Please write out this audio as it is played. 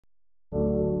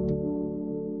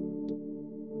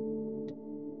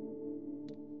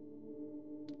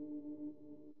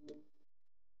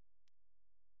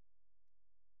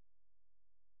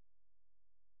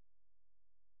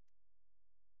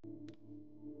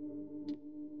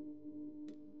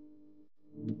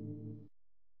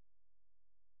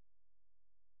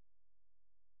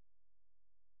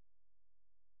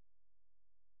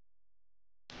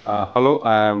Hello,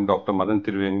 I am Dr. Madhan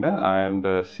Thiruvengada. I am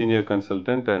the Senior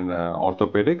Consultant in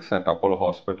Orthopedics at Apollo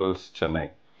Hospitals, Chennai.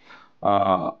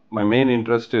 My main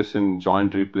interest is in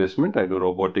joint replacement. I do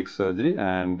robotic surgery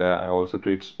and I also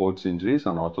treat sports injuries,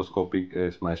 and orthoscopic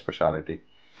is my specialty.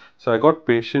 So I got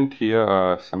patient here,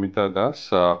 Shamita Das,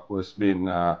 who has been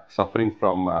suffering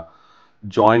from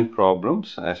joint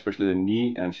problems, especially the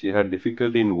knee, and she had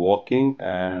difficulty in walking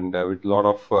and with a lot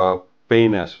of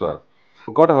pain as well.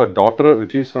 Got her daughter,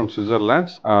 which is from Switzerland.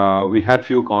 We had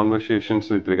few conversations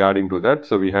with regarding to that,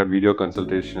 so we had video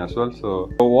consultation as well.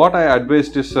 So what I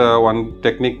advised is one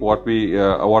technique. What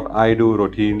I do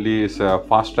routinely is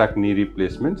fast track knee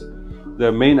replacements.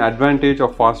 The main advantage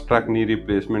of fast track knee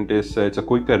replacement is it's a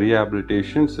quicker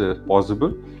rehabilitation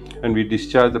possible, and we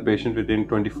discharge the patient within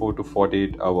 24 to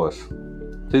 48 hours.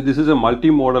 So this is a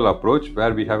multi-modal approach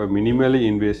where we have a minimally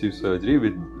invasive surgery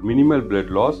with minimal blood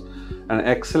loss and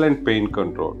excellent pain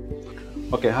control.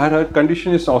 Okay, her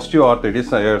condition is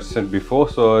osteoarthritis, I have said before.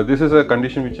 So this is a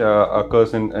condition which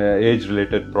occurs in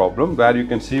age-related problem, where you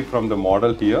can see from the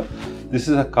model here, this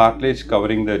is a cartilage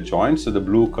covering the joints, so the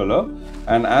blue color,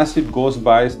 and as it goes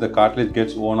by, the cartilage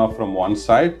gets worn off from one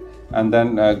side, and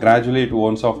then gradually it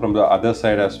worns off from the other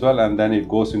side as well, and then it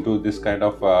goes into this kind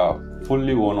of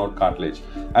fully worn out cartilage.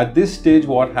 At this stage,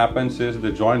 what happens is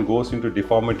the joint goes into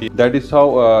deformity. That is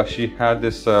how she had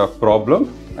this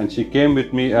problem, and she came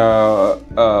with me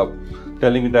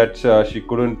telling me that she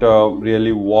couldn't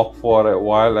really walk for a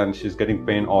while and she's getting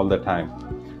pain all the time.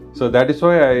 So that is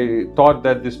why I thought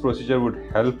that this procedure would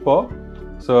help her.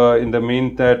 So in the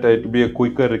mean that it would be a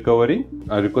quicker recovery,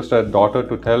 I request her daughter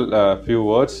to tell a few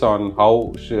words on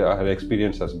how her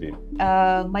experience has been.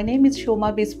 My name is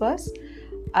Shoma Biswas.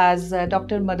 As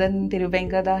Dr. Madhan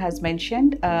Thiruvengada has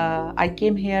mentioned, I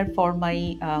came here for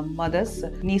my mother's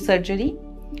knee surgery.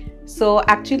 So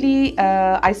actually,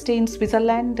 I stay in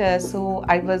Switzerland. So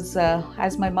I was,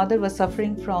 as my mother was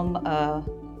suffering from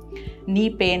knee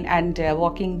pain and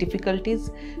walking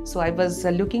difficulties, so I was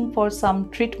looking for some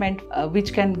treatment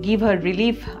which can give her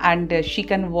relief and she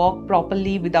can walk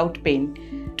properly without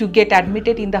pain. To get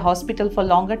admitted in the hospital for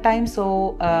longer time,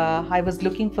 so I was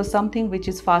looking for something which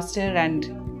is faster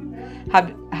and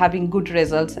having good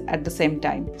results at the same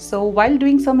time. So while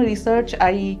doing some research,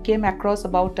 I came across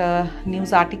about a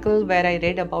news article where I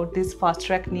read about this fast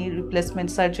track knee replacement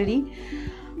surgery.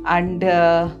 And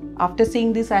after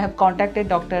seeing this, I have contacted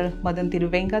Dr. Madhan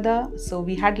Thiruvengada. So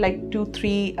we had like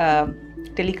 2-3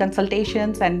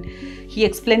 teleconsultations, and he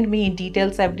explained me in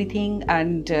details everything,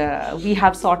 and we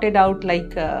have sorted out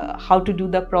like how to do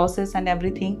the process and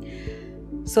everything.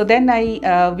 So then we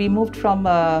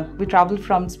traveled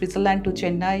from Switzerland to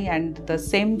Chennai, and the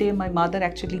same day my mother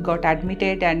actually got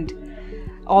admitted and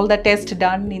all the tests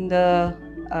done in the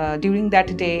during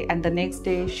that day, and the next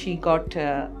day she got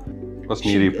First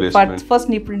knee replacement. First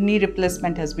knee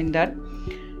replacement has been done,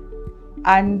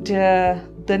 and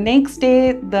the next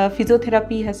day the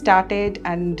physiotherapy has started,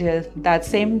 and that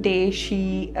same day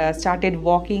she started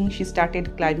walking. She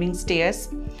started climbing stairs.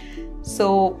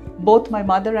 So both my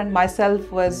mother and myself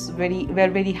were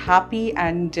very happy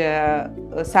and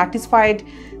satisfied.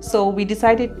 So we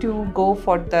decided to go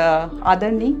for the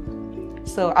other knee.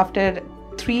 So after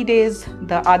 3 days,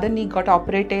 the other knee got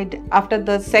operated. After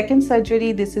the second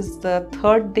surgery, this is the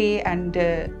third day, and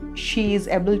she is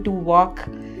able to walk.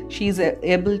 She is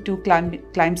able to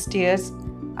climb stairs,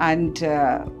 and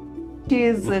she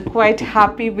is quite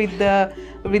happy with the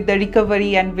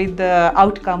recovery and with the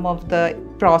outcome of the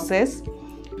process.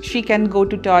 She can go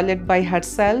to toilet by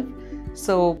herself.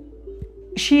 So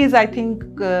she is, I think,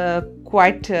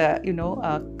 quite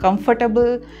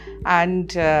comfortable,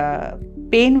 and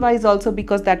pain wise also,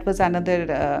 because that was another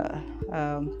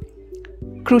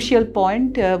crucial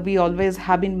point we always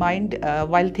have in mind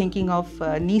while thinking of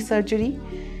knee surgery.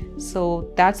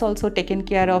 So that's also taken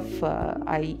care of,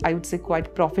 I would say,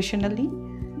 quite professionally.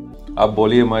 आप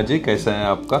बोलिए माँ जी, कैसा है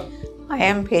आपका? I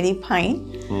am very fine.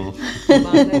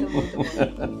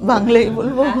 Bangla ही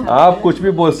बोलबो. आप कुछ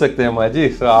भी बोल सकते हैं माँ जी,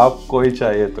 तो आपको ही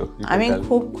चाहिए तो. আমি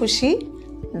খুব খুশি,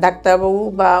 ডাক্তারবাবু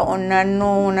বা অন্যান্য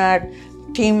ওনার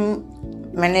টিম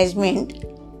ম্যানেজমেন্ট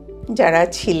যারা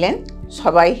ছিলেন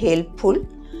সবাই হেল্পফুল.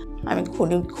 আমি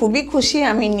খুবই খুশি.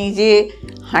 আমি নিজে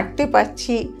হাঁটতে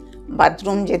পারছি,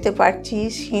 বাথরুম যেতে পারছি,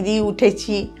 সিঁড়ি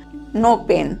উঠেছি, নো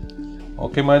পেন.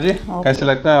 ओके माँ जी, कैसे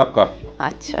लगता है आपका?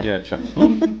 अच्छा. ये अच्छा.